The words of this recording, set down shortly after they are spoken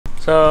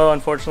So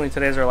unfortunately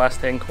today's our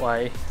last day in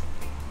Kauai.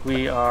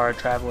 We are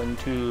traveling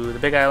to the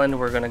Big Island.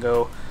 We're gonna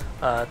go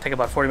take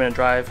about a 40-minute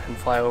drive and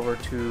fly over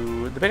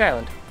to the Big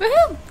Island.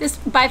 Woohoo! This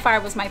by far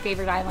was my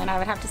favorite island, I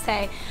would have to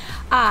say.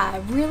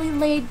 Really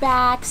laid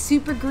back,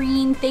 super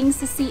green, things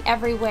to see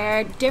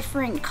everywhere,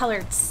 different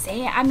colored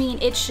sand. I mean,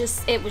 it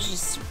was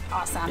just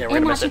awesome. Yeah,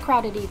 and not too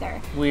crowded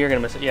either. We are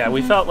gonna miss it. Yeah,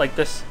 we felt like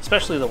this,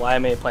 especially the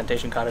Waimea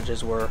plantation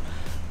cottages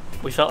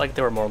we felt like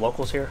there were more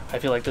locals here. I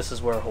feel like this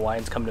is where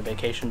Hawaiians come to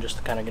vacation, just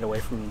to kind of get away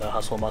from the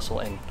hustle and bustle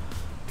and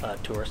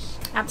tourists.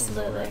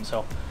 Absolutely.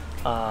 So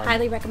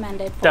highly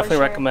recommended. Definitely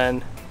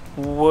recommend.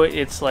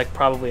 It's like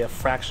probably a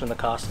fraction of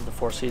the cost of the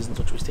Four Seasons,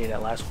 which we stayed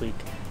at last week,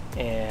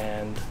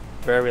 and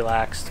very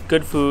relaxed.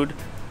 Good food.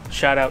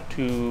 Shout out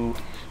to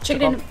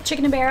Chicken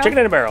and Barrel. Chicken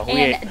in a Barrel.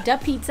 And Da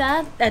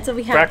Pizza. That's what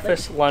we had.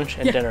 Breakfast, lunch,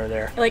 and dinner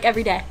there. Like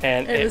every day.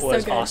 And it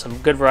was so awesome.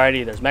 Good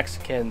variety. There's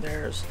Mexican.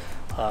 There's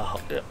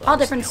all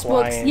different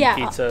smokes,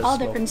 pizzas, all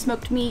different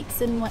smoked meats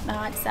and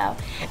whatnot. So,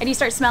 and you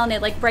start smelling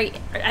it like right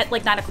at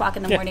like 9 o'clock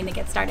in the morning to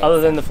get started.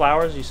 Other than the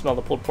flowers, you smell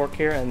the pulled pork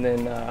here, and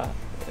then I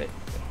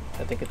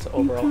think it's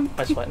overall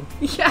ice sweating.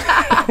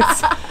 Yeah,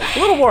 it's a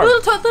little warm, a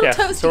little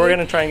toasty. So we're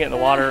gonna try and get in the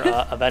water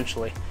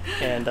eventually,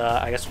 and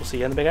I guess we'll see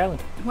you on the Big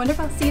Island.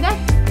 Wonderful. See you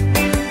then.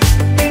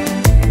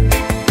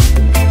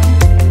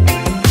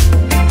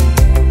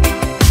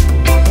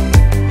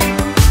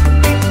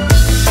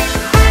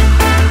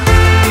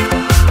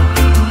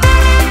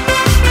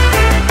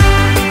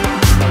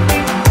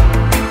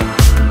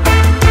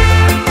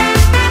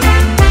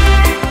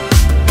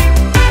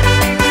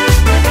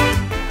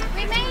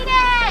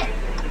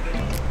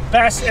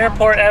 Best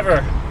airport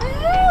ever.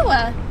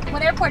 Ooh,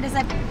 what airport is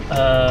that?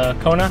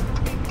 Kona.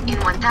 In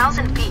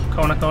 1,000 feet.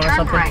 Kona turn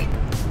something. Right.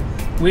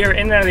 We are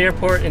in and out of the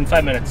airport in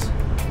 5 minutes.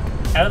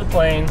 Out of the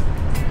plane,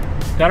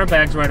 got our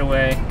bags right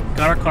away,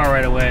 got our car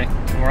right away,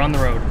 and we're on the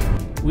road.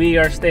 We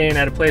are staying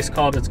at a place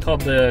called the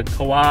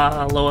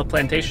Ka'awa Loa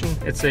Plantation.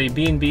 It's a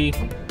B&B.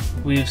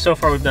 So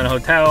far we've done a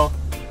hotel,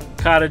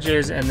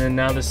 cottages, and then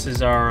now this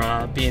is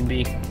our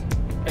B&B.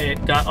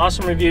 It got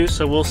awesome reviews,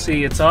 so we'll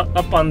see. It's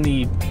up on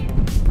the,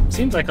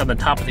 seems like on the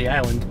top of the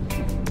island,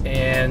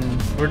 and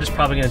we're just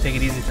probably going to take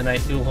it easy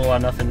tonight, do a whole lot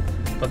of nothing,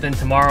 but then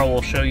tomorrow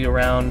we'll show you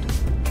around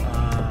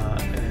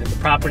the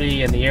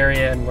property and the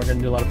area, and we're going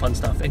to do a lot of fun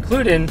stuff,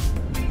 including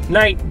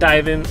night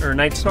diving or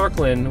night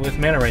snorkeling with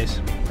manta rays,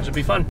 which will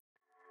be fun.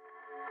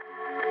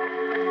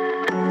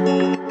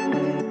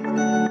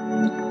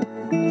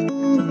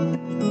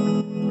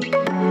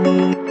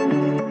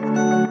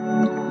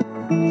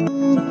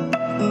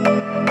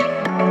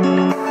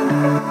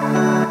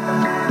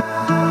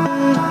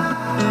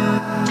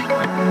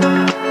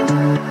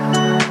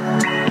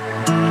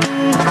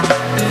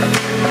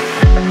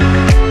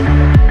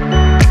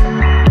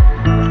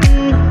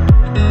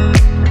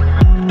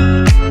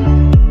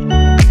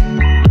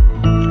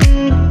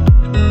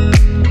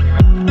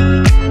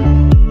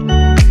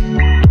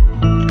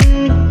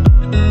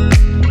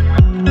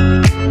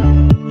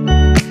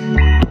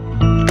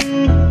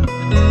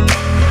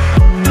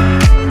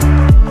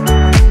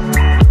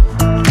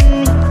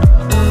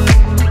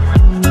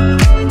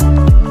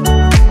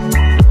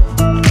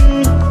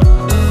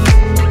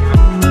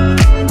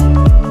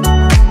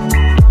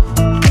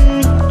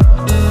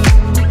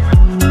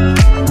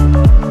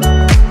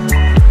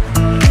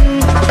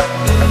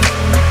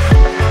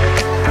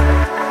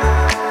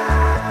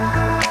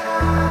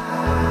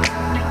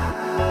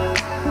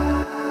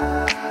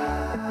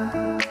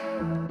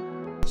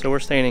 So we're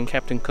staying in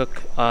Captain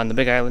Cook on the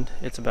Big Island.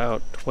 It's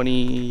about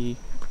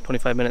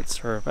 20-25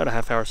 minutes or about a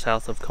half hour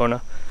south of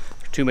Kona.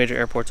 There's two major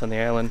airports on the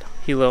island,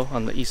 Hilo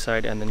on the east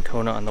side and then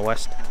Kona on the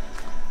west.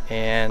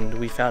 And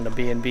we found a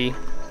B&B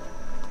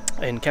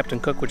in Captain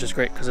Cook, which is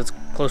great because it's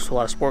close to a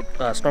lot of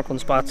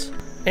snorkeling spots.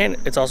 And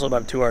it's also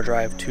about a 2-hour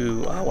drive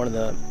to one of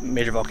the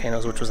major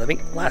volcanoes, which was I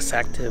think last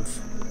active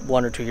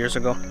 1 or 2 years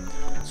ago.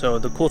 So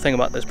the cool thing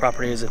about this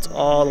property is it's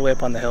all the way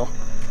up on the hill.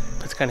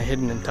 It's kind of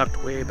hidden and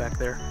tucked way back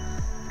there.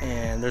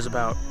 And there's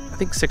about, I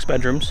think, 6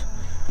 bedrooms.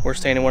 We're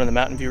staying in one of the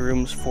mountain view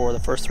rooms for the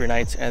first 3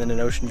 nights and then an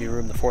ocean view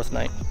room the 4th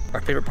night.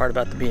 Our favorite part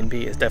about the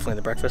B&B is definitely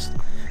the breakfast.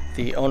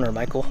 The owner,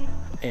 Michael,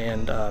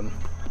 and I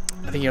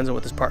think he owns it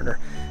with his partner.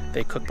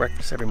 They cook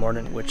breakfast every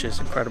morning, which is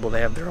incredible.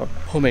 They have their own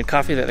homemade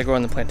coffee that they grow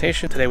on the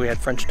plantation. Today we had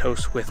French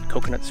toast with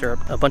coconut syrup,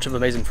 a bunch of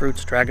amazing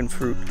fruits, dragon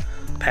fruit,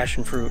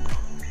 passion fruit,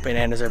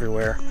 bananas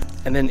everywhere.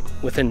 And then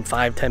within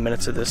 5-10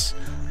 minutes of this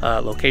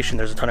location,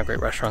 there's a ton of great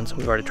restaurants.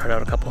 We've already tried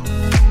out a couple.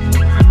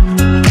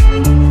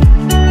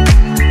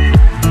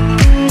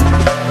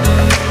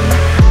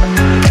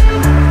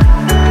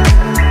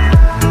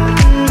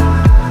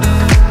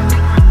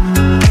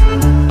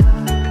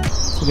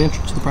 So the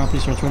entrance to the property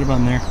starts right about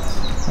in there.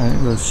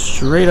 It goes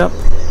straight up,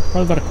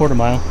 probably about a quarter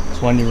mile.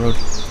 It's windy road,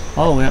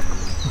 all the way up.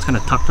 It's kind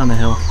of tucked on the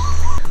hill.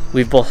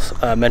 We've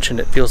both mentioned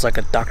it feels like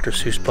a Dr.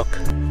 Seuss book.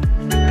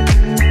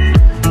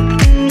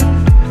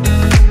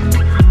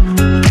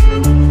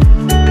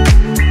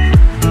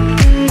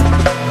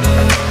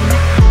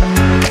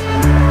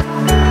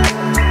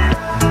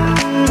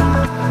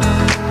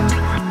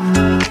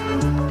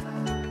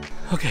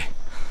 Okay,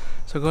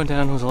 so going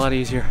down was a lot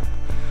easier.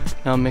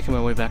 Now I'm making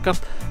my way back up.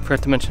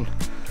 Forgot to mention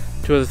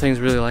 2 other things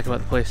I really like about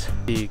the place.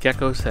 The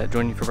geckos that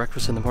join you for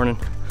breakfast in the morning.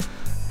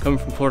 Coming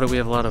from Florida, we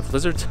have a lot of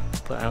lizards,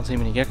 but I don't see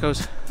many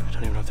geckos. I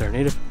don't even know if they're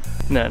native.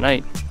 And then at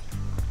night,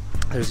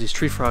 there's these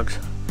tree frogs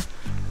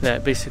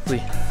that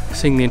basically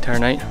sing the entire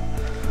night.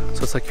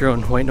 So it's like your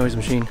own white noise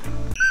machine.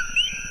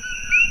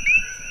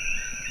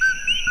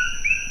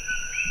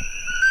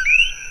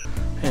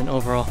 And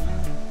overall,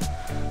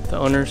 the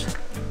owners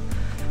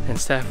and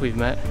staff we've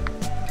met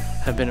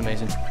have been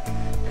amazing.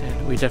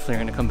 And we definitely are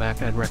going to come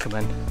back. I'd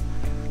recommend.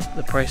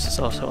 The price is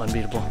also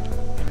unbeatable.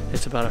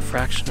 It's about a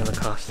fraction of the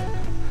cost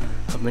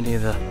of many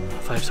of the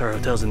 5-star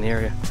hotels in the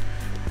area.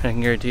 And I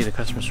can guarantee you the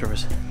customer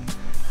service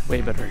is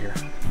way better here.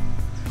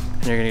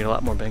 And you're gonna get a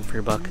lot more bang for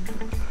your buck.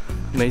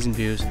 Amazing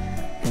views,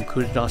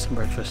 included awesome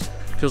breakfast.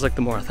 Feels like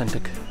the more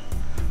authentic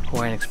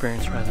Hawaiian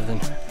experience rather than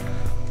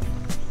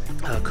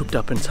cooped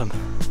up in some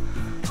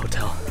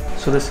hotel.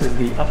 So this is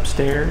the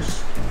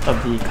upstairs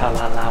of the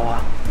Ka'awa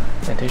Loa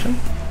Plantation.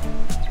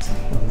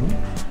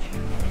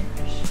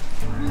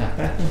 Half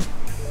bathroom.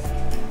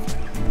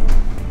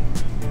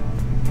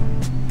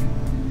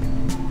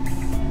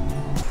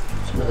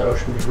 Another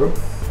ocean view room.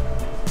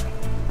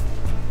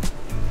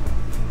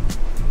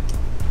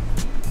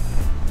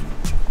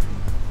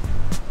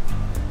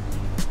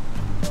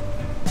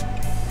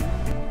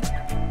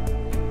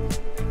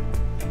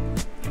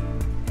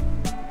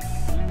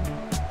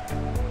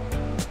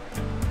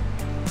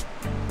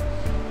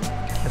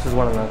 This is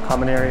one of the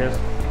common areas.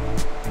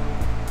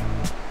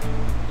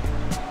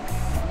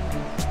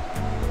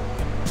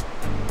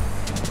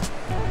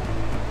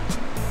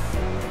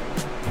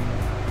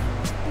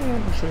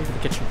 And I'll show you the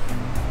kitchen.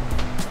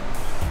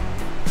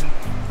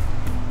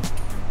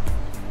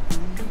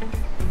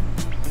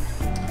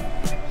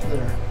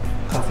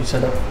 Coffee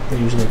setup. They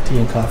usually have tea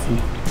and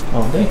coffee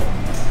all day.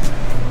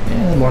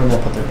 And in the morning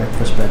they'll put their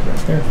breakfast bed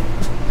right there.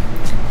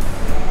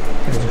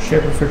 There's a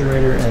shared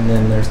refrigerator, and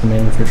then there's the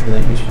main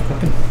refrigerator they use for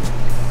cooking.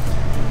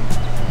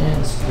 And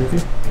this is their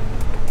view.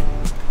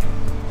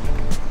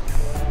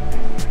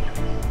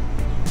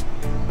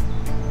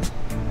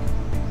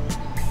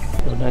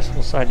 A nice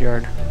little side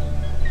yard.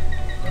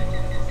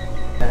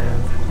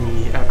 And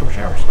the outdoor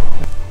showers.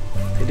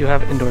 They do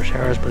have indoor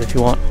showers, but if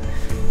you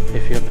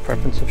have the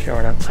preference of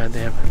showering outside,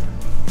 they have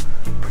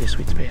pretty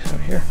sweet space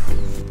out here.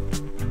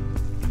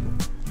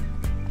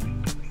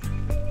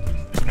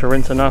 After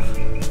rinse enough,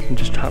 you can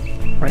just hop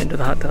right into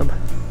the hot tub.